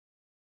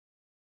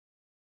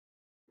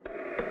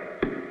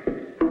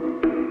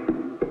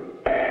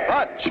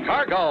Clutch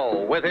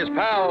Cargo with his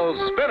pals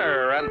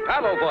Spinner and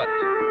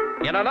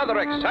Paddlefoot in another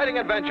exciting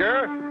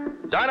adventure,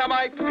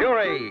 Dynamite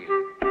Fury.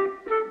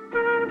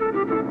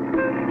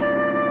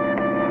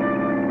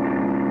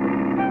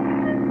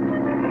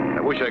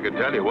 I wish I could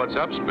tell you what's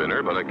up,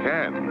 Spinner, but I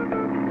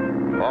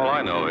can't. All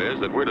I know is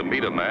that we're to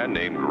meet a man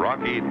named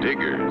Rocky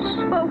Diggers.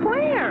 But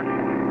where?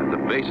 At the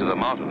base of the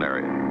mountain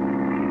area.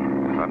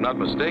 If I'm not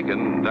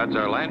mistaken, that's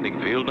our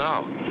landing field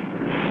now.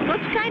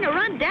 Looks kind of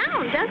run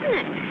down, doesn't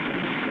it?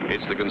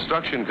 It's the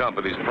construction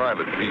company's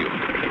private field.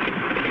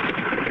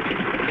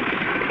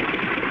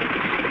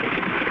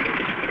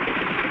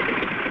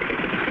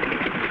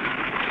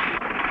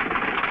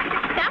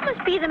 That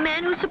must be the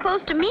man who's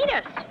supposed to meet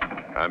us.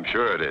 I'm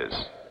sure it is.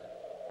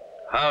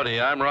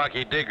 Howdy, I'm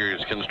Rocky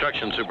Diggers,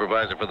 construction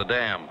supervisor for the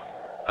dam.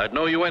 I'd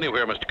know you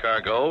anywhere, Mr.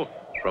 Cargo,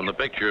 from the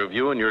picture of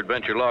you in your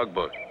adventure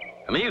logbook.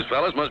 And these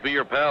fellas must be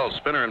your pals,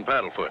 Spinner and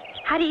Paddlefoot.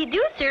 How do you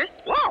do, sir?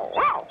 Wow,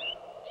 wow.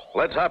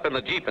 Let's hop in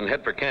the Jeep and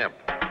head for camp.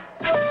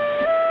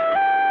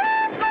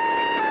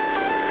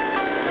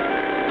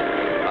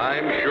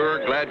 I'm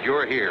sure glad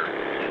you're here.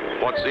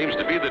 What seems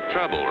to be the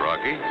trouble,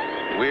 Rocky?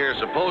 We're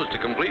supposed to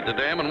complete the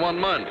dam in 1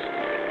 month.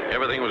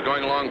 Everything was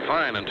going along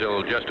fine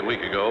until just a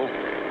week ago.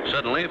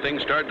 Suddenly,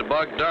 things started to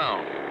bog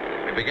down.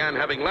 We began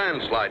having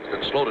landslides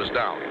that slowed us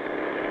down.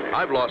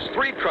 I've lost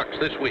 3 trucks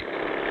this week.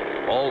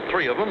 All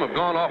 3 of them have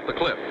gone off the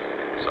cliff.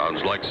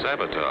 Sounds like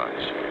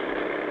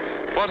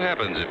sabotage. What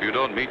happens if you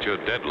don't meet your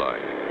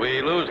deadline?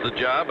 We lose the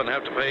job and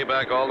have to pay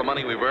back all the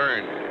money we've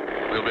earned.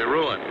 We'll be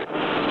ruined.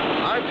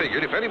 I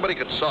figured if anybody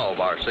could solve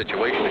our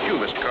situation, it's you,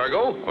 Mr.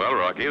 Cargo. Well,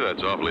 Rocky,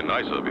 that's awfully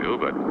nice of you,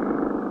 but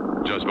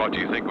just what do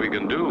you think we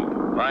can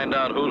do? Find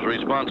out who's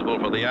responsible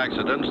for the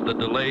accidents, the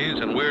delays,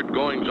 and weird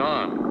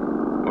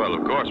goings-on. Well,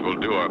 of course, we'll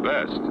do our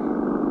best.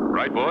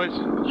 Right, boys?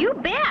 You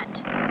bet.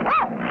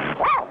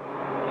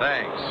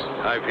 Thanks.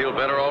 I feel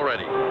better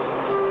already.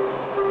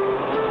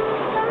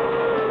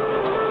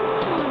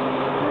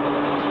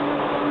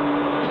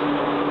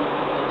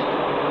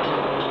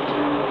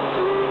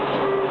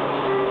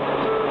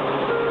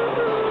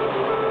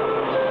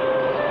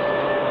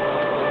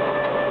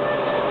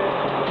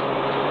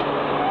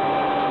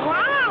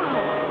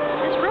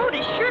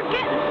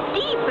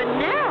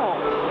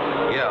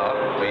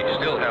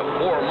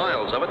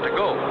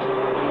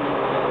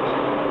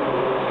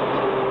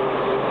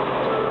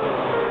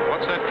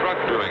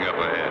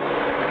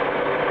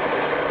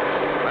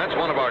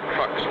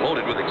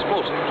 Loaded with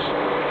explosives.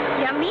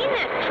 You mean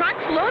that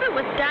truck's loaded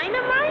with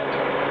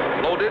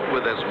dynamite? Loaded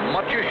with as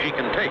much as she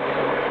can take.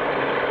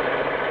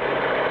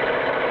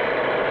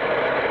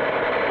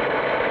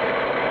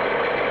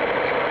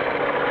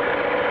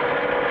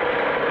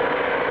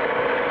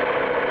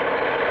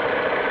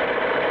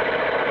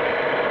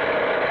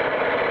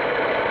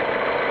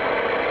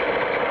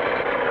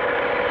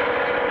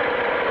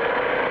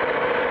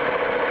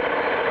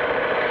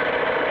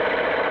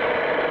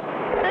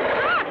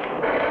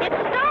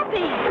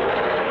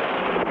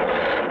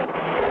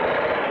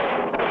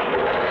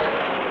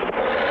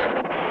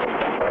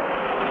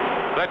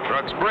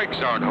 Brakes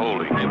aren't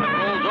holding. If it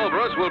rolls over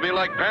us, we'll be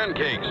like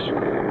pancakes. We'll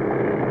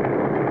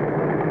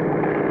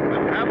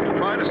have to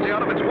try to stay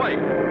out of its way.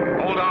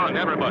 Hold on,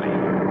 everybody.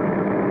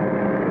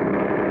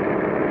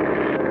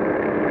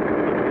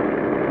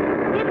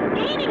 It's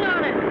gaining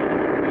on us.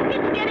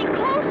 It's getting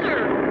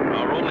closer.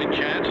 Our only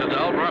chance is to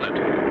outrun it.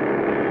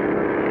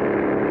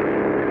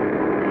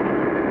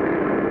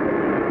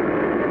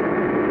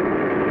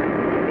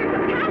 There's a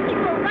passing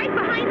road right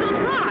behind those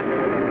rocks.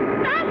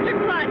 Faster,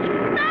 Clutch!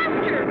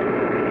 Faster!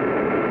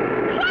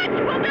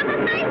 We'll never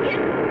make it!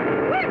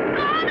 We're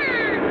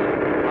goners!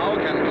 How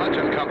can Clutch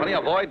and Company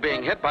avoid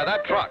being hit by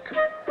that truck?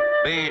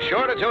 Be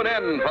sure to tune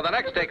in for the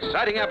next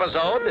exciting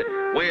episode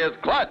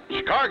with Clutch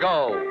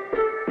Cargo.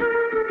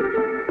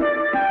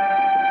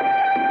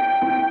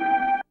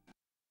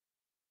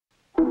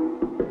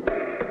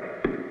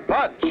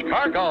 Clutch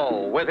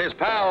Cargo with his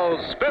pals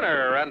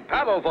Spinner and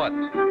Paddlefoot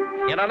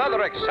in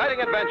another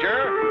exciting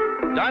adventure,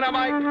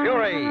 Dynamite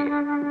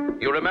Fury.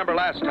 You remember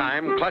last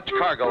time, Clutch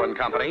Cargo and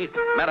Company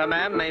met a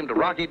man named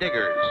Rocky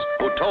Diggers,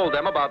 who told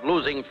them about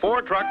losing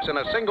 4 trucks in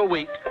a single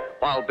week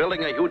while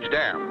building a huge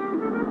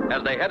dam.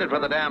 As they headed for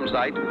the dam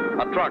site,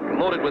 a truck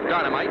loaded with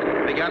dynamite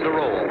began to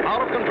roll,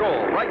 out of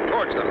control, right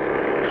towards them.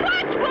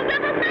 Clutch, we'll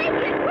never make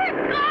it!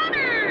 We're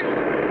goners!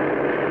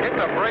 Hit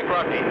the brake,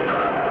 Rocky.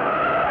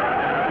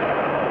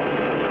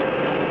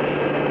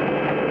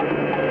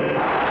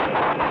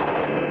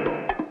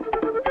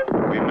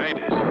 We made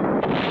it.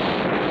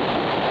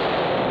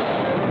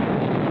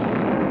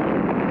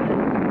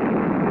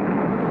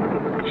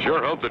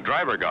 Sure hope the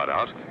driver got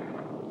out.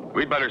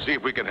 We'd better see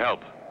if we can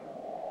help.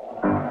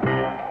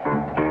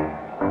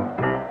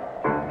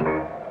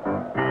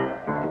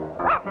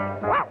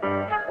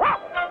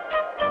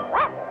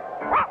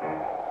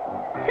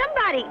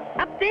 Somebody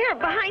up there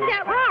behind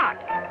that rock.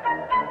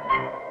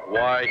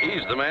 Why,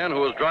 he's the man who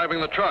was driving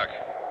the truck.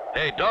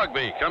 Hey,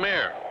 Dogby, come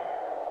here.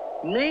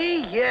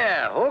 Me?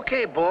 Yeah.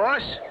 Okay,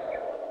 boss.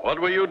 What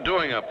were you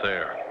doing up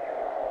there?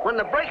 When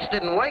the brakes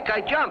didn't work,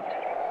 I jumped.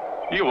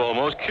 You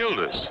almost killed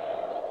us.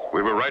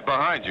 We were right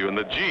behind you in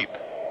the Jeep.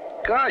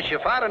 Gosh,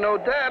 if I'd have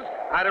known that,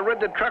 I'd have rid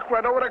the truck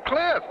right over the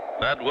cliff.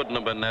 That wouldn't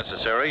have been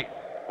necessary.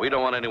 We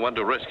don't want anyone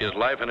to risk his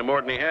life any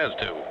more than he has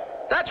to.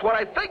 That's what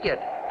I figured.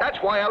 That's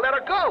why I let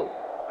her go.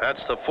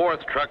 That's the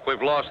 4th truck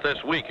we've lost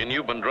this week, and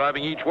you've been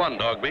driving each one,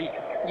 Dogby.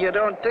 You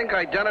don't think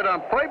I done it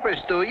on purpose,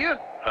 do you?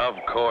 Of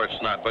course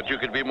not, but you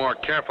could be more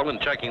careful in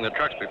checking the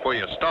trucks before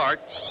you start.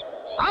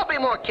 I'll be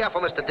more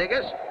careful, Mr.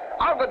 Diggers.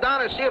 I'll go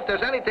down and see if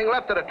there's anything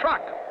left of the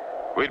truck.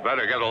 We'd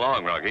better get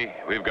along, Rocky.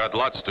 We've got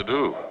lots to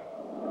do.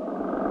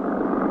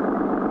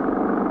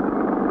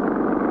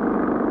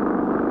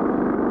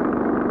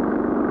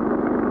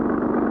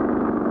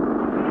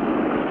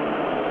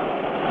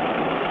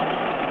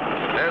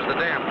 There's the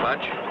dam,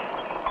 Clutch.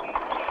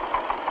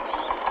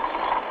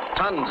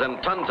 Tons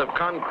and tons of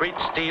concrete,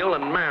 steel,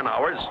 and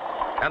man-hours.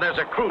 And there's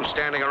a crew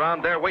standing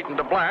around there waiting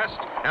to blast,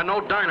 and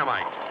no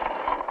dynamite.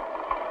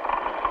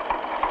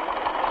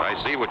 I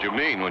see what you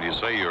mean when you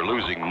say you're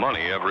losing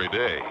money every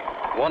day.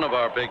 One of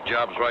our big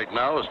jobs right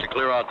now is to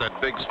clear out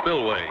that big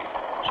spillway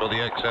so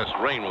the excess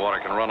rainwater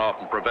can run off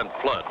and prevent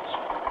floods.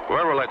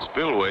 Where will that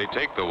spillway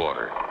take the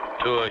water?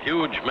 To a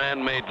huge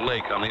man-made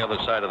lake on the other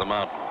side of the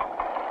mountain.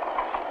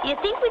 You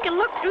think we can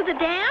look through the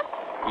dam?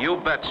 You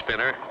bet,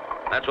 Spinner.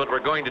 That's what we're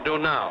going to do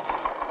now.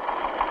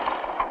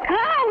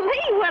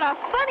 Golly, what a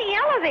funny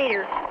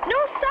elevator. No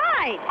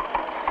side.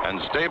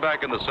 And stay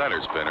back in the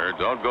center, Spinner.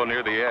 Don't go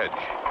near the edge.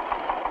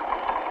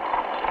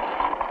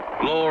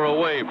 Lower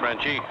away,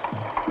 Frenchie.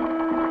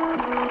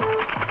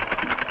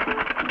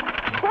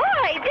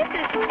 Boy, this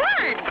is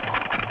fun.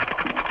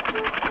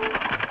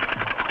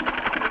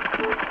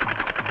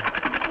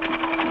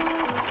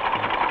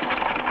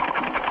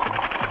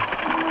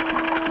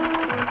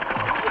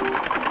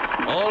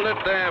 Hold it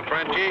there,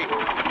 Frenchie.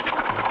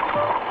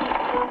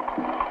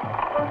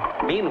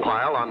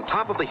 Meanwhile, on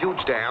top of the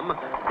huge dam,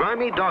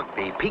 Grimy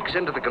Dogby peeks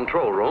into the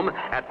control room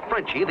at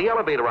Frenchie, the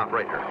elevator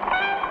operator.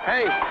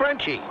 Hey,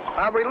 Frenchie,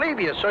 I'll relieve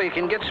you so you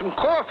can get some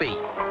coffee.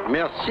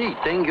 Merci,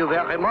 thank you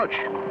very much.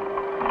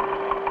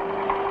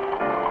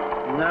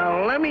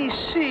 Now, let me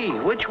see.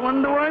 Which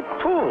one do I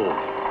pull?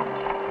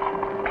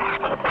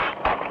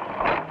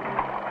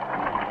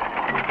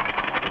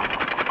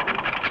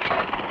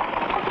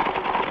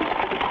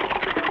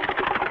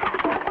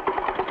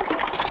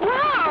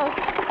 Wow,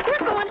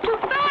 we're going too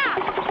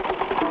fast.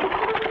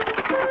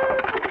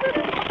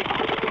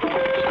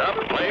 Stop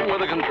playing with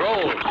the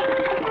controls.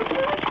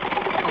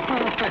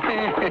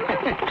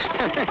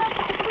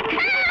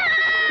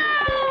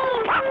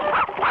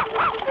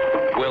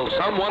 Will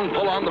someone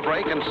pull on the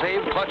brake and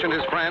save Clutch and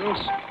his friends?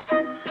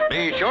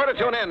 Be sure to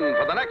tune in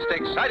for the next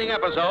exciting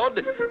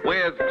episode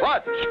with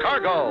Clutch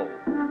Cargo.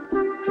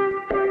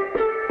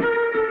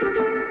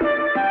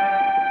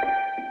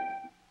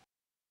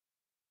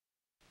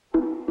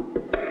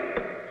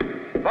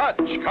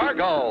 Clutch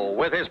Cargo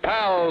with his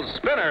pals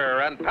Spinner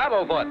and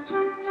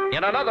Paddlefoot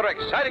in another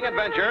exciting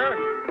adventure,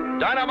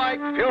 Dynamite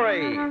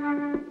Fury.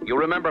 You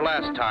remember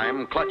last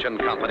time, Clutch and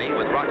Company,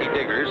 with Rocky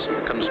Diggers,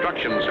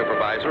 construction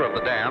supervisor of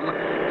the dam,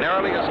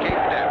 narrowly escaped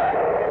death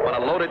when a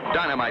loaded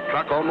dynamite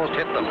truck almost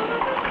hit them.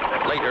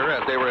 Later,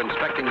 as they were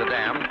inspecting the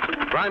dam,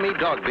 Grimy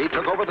Dogby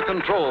took over the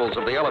controls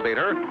of the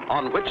elevator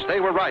on which they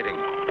were riding.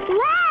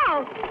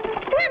 Wow,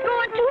 we're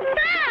going too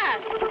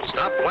fast.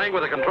 Stop playing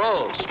with the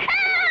controls.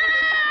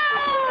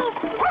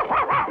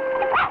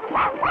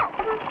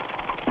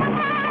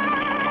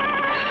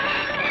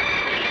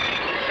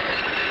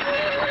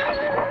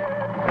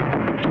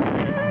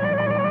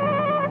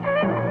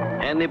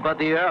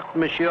 Anybody hurt,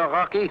 Monsieur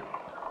Rocky?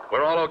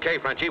 We're all okay,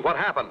 Frenchie. What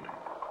happened?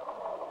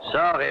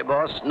 Sorry,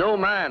 boss. No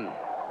man.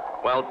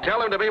 Well,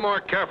 tell him to be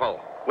more careful.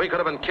 We could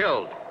have been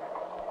killed.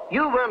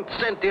 You weren't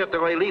sent here to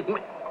relieve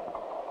me.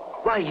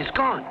 Why, he's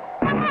gone.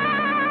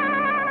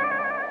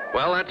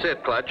 Well, that's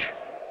it, Clutch.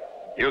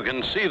 You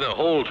can see the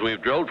holes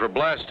we've drilled for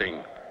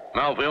blasting.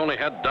 Now, if we only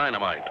had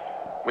dynamite,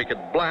 we could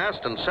blast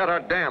and set our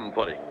dam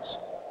footings.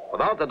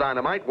 Without the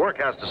dynamite, work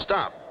has to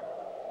stop.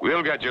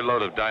 We'll get your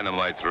load of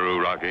dynamite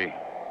through, Rocky.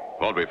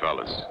 Won't we,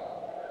 fellas?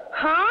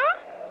 Huh?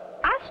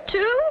 Us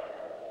too?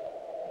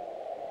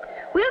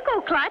 We'll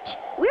go, Clutch.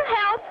 We'll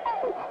help.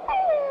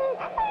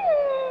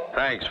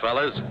 Thanks,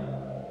 fellas.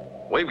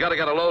 We've got to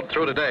get a load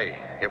through today.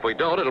 If we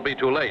don't, it'll be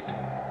too late.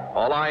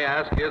 All I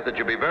ask is that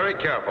you be very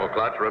careful,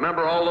 Clutch.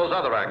 Remember all those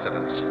other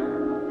accidents.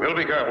 We'll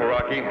be careful,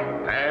 Rocky,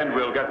 and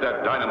we'll get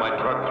that dynamite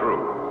truck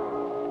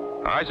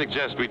through. I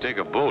suggest we take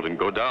a boat and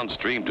go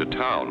downstream to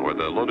town where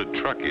the loaded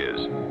truck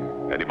is.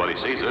 Anybody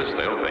sees us,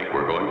 they'll think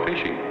we're going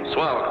fishing.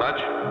 Swell, Clutch.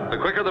 The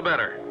quicker the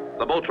better.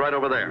 The boat's right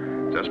over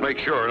there. Just make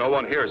sure no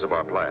one hears of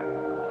our plan.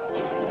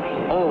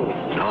 Oh,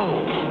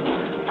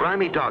 no.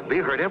 Grimy Dogby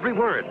heard every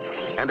word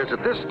and is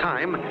at this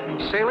time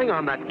sailing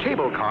on that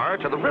cable car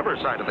to the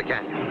riverside of the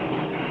canyon.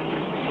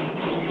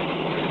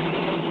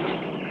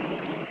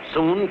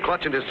 Soon,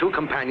 Clutch and his two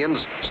companions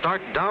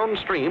start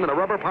downstream in a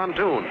rubber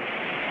pontoon.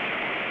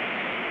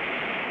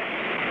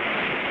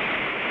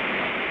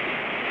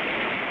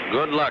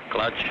 Good luck,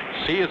 Clutch.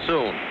 See you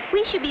soon.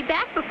 We should be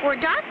back before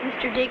dark,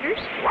 Mr. Diggers.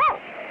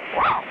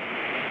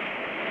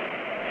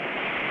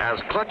 As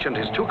Clutch and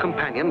his two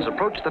companions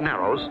approach the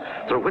narrows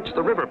through which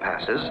the river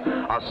passes,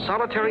 a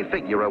solitary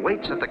figure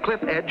awaits at the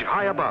cliff edge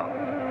high above.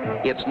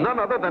 It's none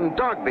other than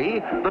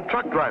Dogby, the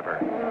truck driver.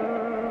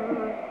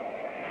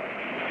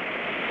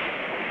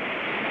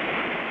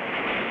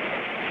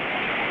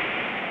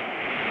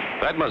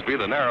 That must be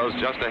the narrows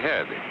just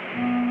ahead.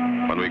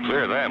 When we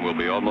clear them, we'll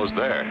be almost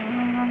there.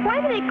 Why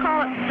do they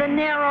call it the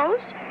Narrows?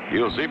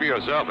 You'll see for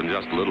yourself in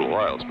just a little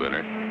while,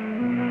 Spinner.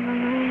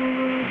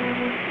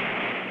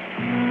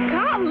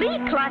 Golly,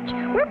 Clutch,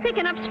 we're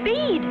picking up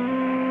speed.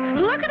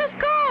 Look at us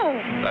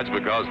go. That's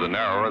because the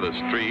narrower the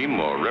stream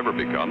or river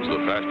becomes,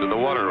 the faster the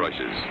water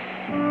rushes.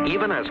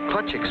 Even as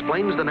Clutch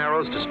explains the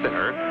narrows to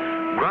Spinner,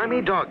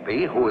 grimy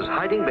Dogby, who is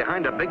hiding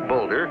behind a big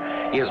boulder,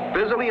 is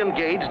busily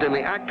engaged in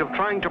the act of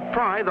trying to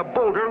pry the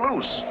boulder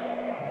loose.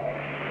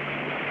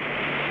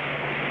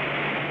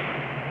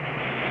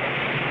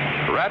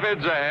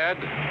 Rapids ahead.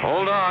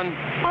 Hold on.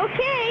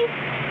 Okay.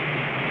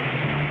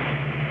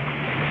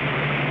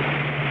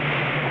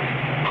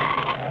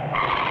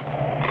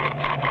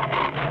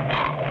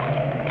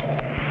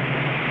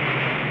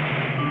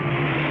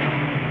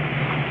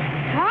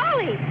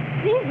 Golly,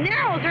 these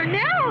narrows are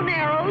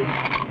narrows.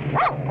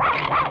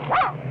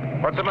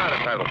 What's the matter,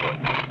 Paddlefoot?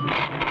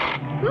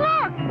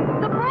 Look,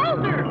 the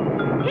boulder.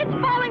 It's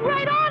falling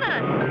right on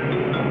us.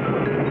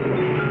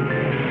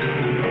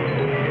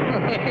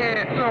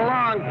 So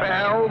long,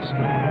 pals.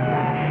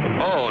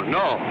 Oh,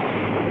 no.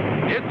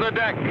 Hit the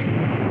deck.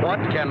 What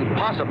can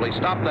possibly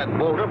stop that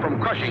boulder from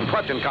crushing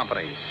Clutch and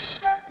Company?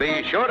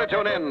 Be sure to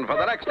tune in for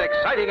the next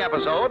exciting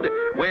episode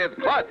with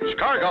Clutch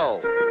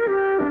Cargo.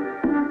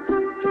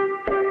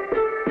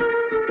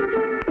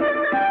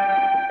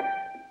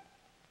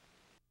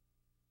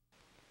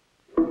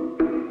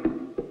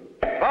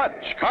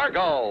 Clutch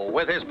Cargo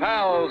with his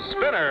pals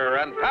Spinner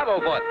and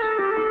Paddlefoot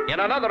in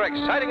another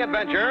exciting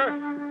adventure,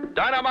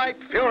 Dynamite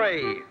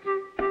Fury.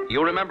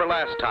 You remember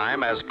last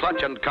time, as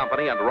Clutch and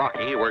Company and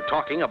Rocky were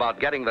talking about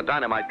getting the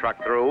dynamite truck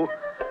through,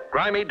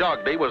 grimy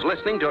Dogby was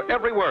listening to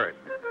every word.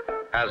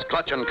 As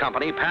Clutch and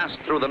Company passed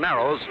through the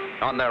narrows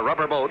on their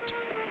rubber boat,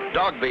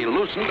 Dogby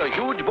loosened a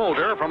huge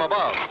boulder from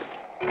above.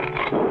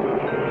 It's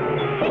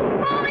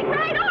falling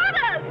right on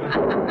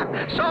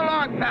us. So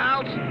long,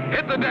 pals.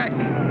 Hit the deck.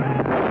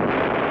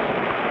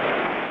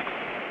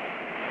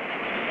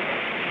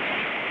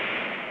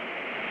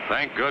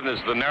 Thank goodness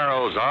the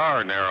narrows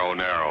are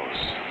narrows.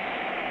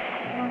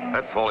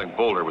 That falling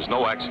boulder was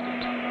no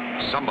accident.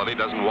 Somebody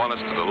doesn't want us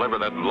to deliver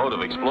that load of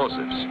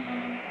explosives.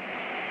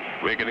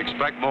 We can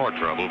expect more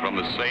trouble from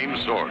the same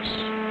source.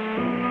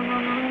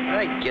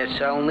 I guess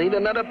I'll need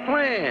another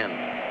plan.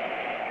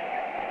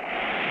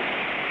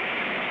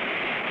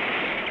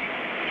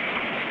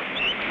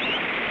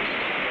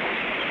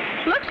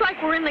 Looks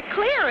like we're in the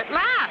clear at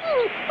last.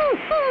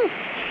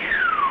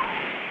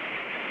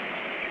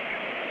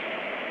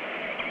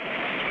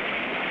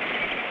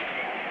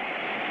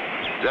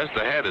 Just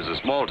ahead is a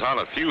small town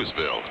of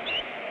Fuseville.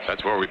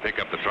 That's where we pick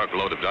up the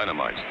truckload of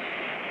dynamite.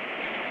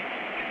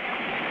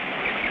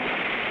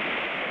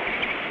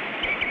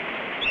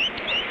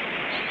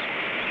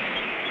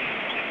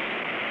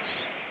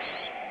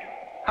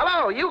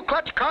 Hello, you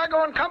Clutch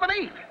Cargo and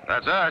Company?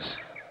 That's us.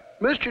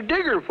 Mr.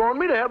 Digger phoned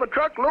me to have a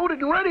truck loaded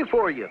and ready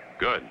for you.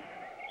 Good.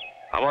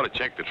 I want to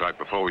check the truck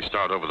before we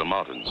start over the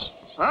mountains.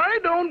 I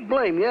don't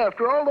blame you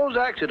after all those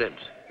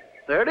accidents.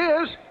 There it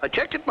is. I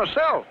checked it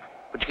myself.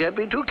 But you can't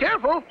be too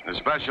careful.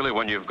 Especially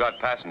when you've got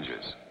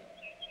passengers.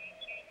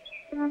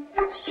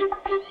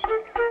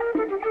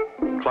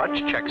 Clutch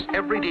checks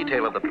every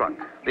detail of the truck,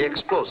 the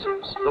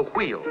explosives, the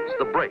wheels,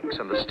 the brakes,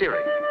 and the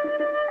steering.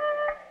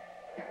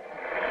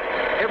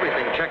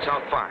 Everything checks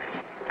out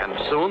fine, and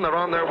soon they're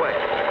on their way.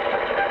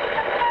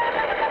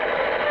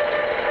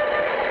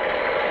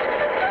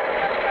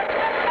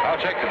 I'll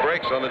check the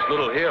brakes on this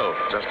little hill,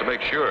 just to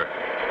make sure.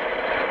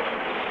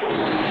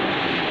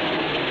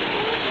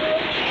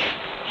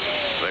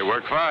 They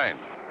work fine.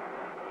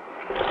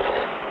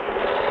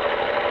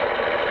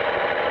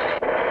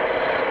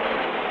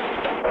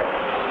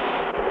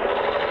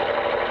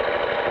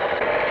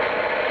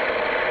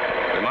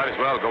 We might as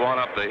well go on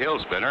up the hill,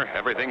 Spinner.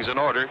 Everything's in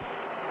order.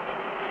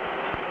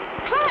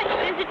 Clutch,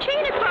 there's a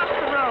chain across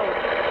the road.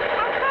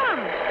 How come?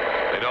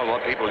 They don't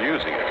want people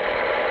using it.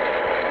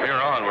 From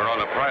here on, we're on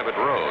a private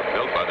road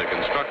built by the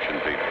construction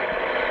people.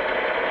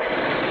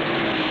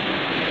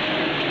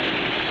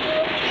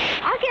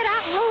 I'll get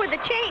out and lower the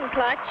chain,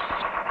 Clutch.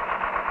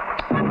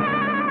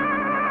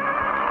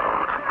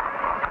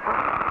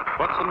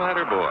 What's the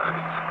matter, boy?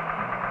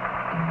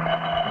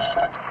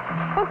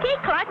 Okay,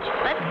 Clutch,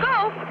 let's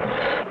go.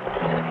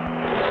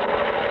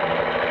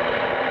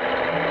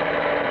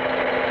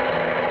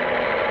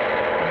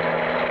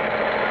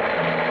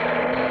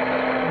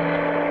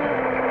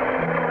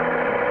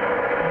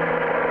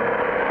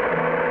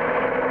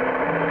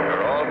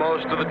 We're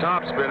almost to the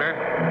top, Spinner.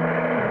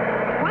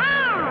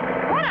 Wow,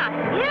 what a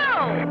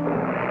hill!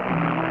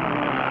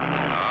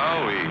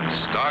 Now we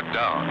start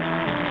down.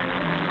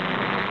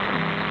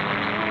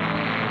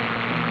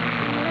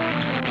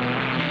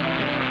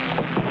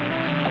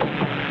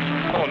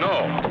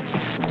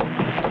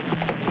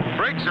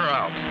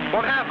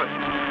 What happened?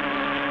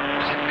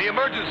 The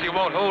emergency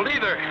won't hold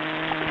either.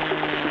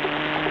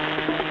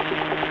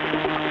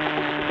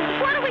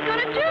 What are we going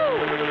to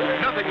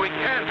do? Nothing we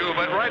can do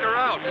but ride her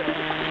out.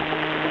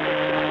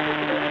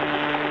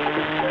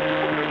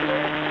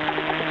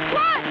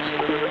 Clutch!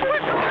 We're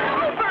going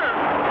over!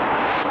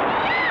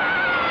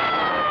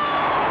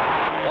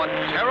 What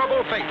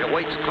terrible fate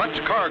awaits Clutch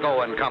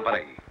Cargo and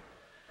Company?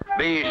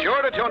 Be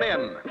sure to tune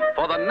in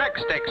for the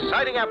next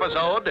exciting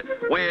episode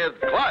with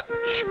Clutch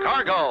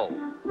Cargo.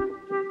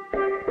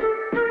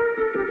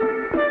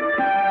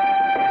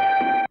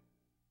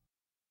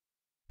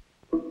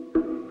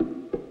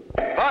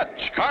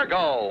 Clutch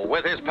Cargo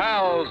with his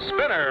pals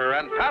Spinner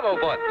and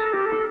Paddlefoot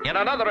in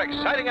another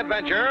exciting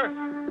adventure,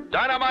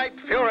 Dynamite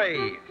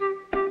Fury.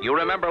 You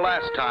remember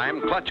last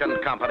time Clutch and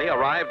Company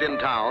arrived in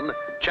town,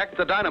 checked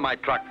the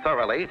dynamite truck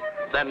thoroughly,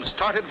 then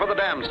started for the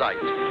dam site.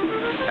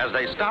 As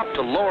they stopped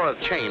to lower a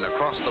chain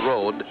across the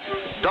road,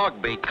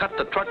 Dogby cut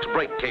the truck's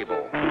brake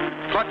cable.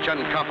 Clutch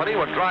and Company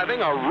were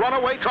driving a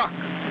runaway truck.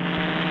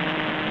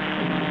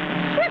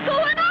 We're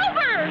going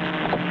over!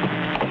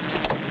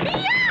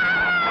 Yeah!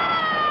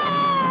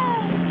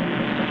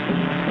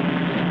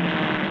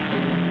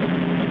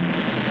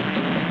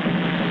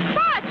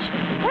 Clutch!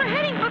 We're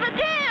heading for the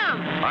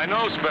dam! I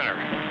know, Spinner.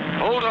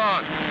 Hold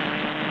on.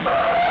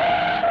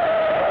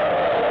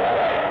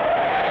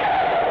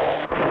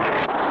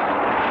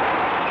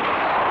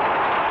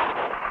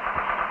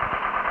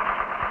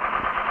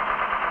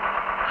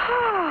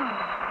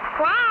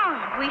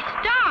 Wow, we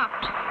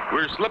stopped.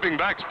 We're slipping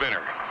back,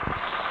 Spinner.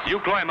 You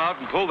climb out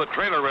and pull the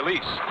trailer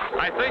release.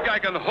 I think I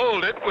can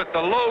hold it with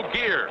the low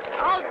gear.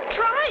 I'll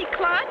try,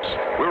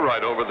 Clutch. We're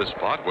right over the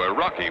spot where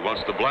Rocky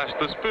wants to blast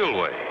the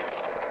spillway.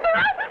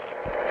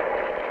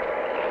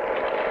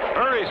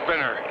 Hurry,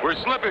 Spinner. We're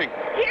slipping.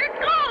 Here it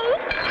goes.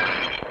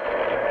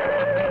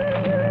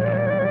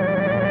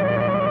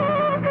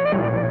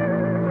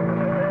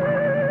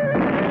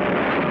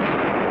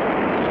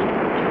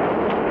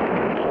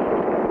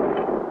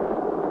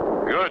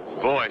 Good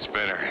boy,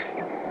 Spinner.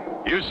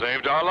 You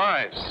saved our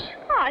lives.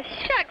 Aw,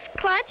 shucks,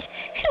 Clutch.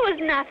 It was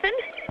nothing.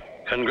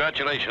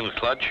 Congratulations,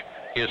 Clutch.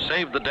 You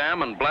saved the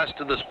dam and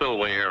blasted the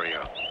spillway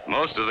area.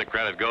 Most of the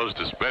credit goes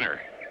to Spinner.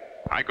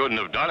 I couldn't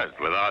have done it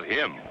without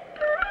him.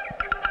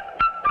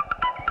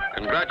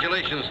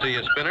 Congratulations to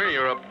you, Spinner.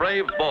 You're a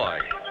brave boy.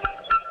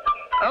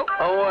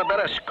 I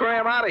better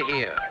scram out of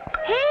here.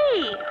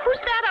 Hey, who's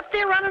that up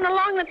there running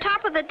along the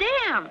top of the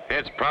dam?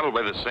 It's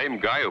probably the same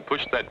guy who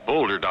pushed that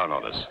boulder down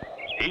on us.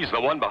 He's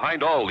the one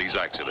behind all these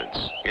accidents.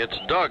 It's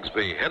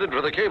Dogsby, headed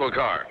for the cable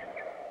car.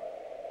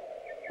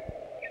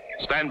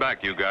 Stand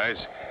back, you guys.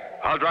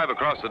 I'll drive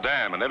across the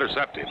dam and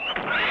intercept him.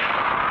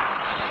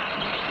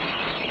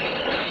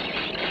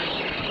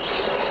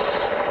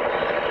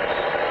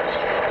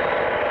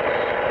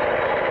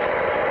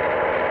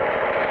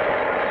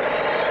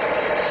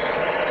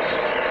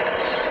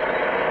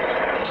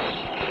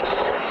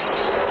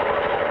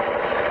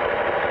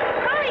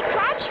 Hurry,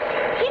 Clutch.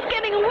 He's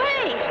getting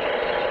away.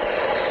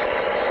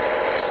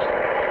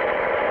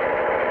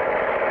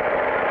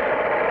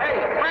 Hey,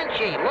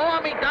 Frenchie,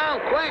 lower me down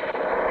quick.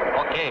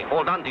 Okay,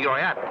 hold on to your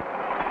hat.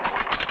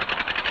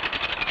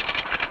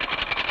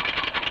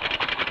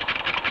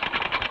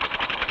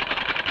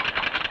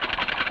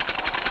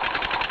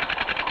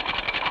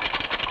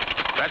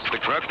 That's the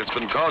crook that's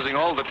been causing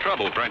all the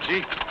trouble,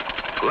 Frenchie.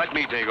 Let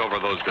me take over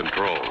those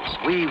controls.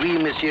 Oui,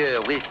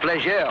 monsieur, with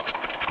pleasure.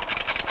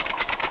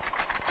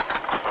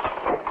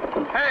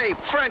 Hey,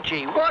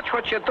 Frenchie, watch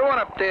what you're doing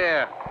up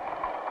there.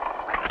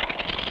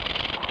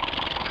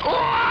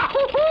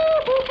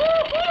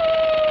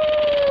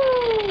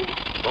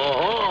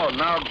 Oh,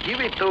 now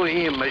give it to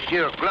him,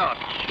 Monsieur Clutch.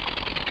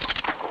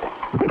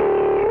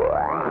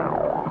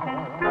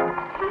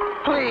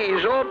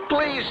 Please, oh,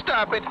 please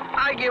stop it.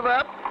 I give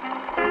up.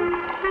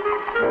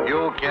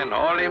 You can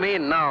haul him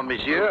in now,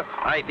 monsieur.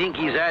 I think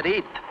he's at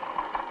it.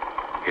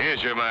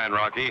 Here's your man,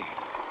 Rocky.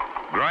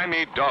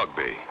 Grimy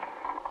Dogby.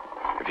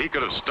 If he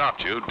could have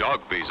stopped you,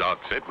 Dogby's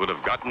outfit would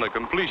have gotten the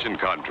completion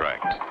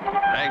contract.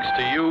 Thanks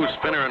to you,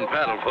 Spinner and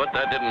Paddlefoot,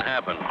 that didn't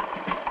happen.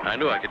 I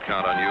knew I could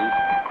count on you.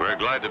 We're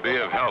glad to be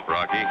of help,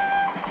 Rocky.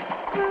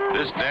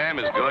 This dam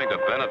is going to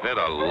benefit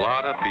a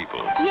lot of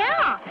people.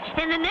 Yeah,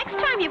 and the next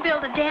time you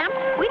build a dam,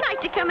 we'd like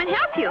to come and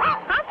help you.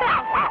 Huh,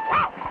 pal?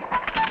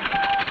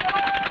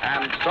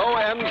 And so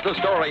ends the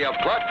story of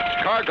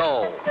Clutch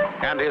Cargo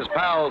and his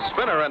pals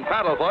Spinner and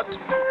Paddlefoot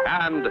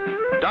and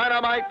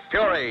Dynamite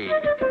Fury.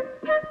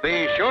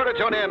 Be sure to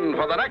tune in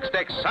for the next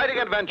exciting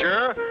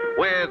adventure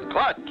with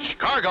Clutch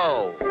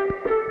Cargo.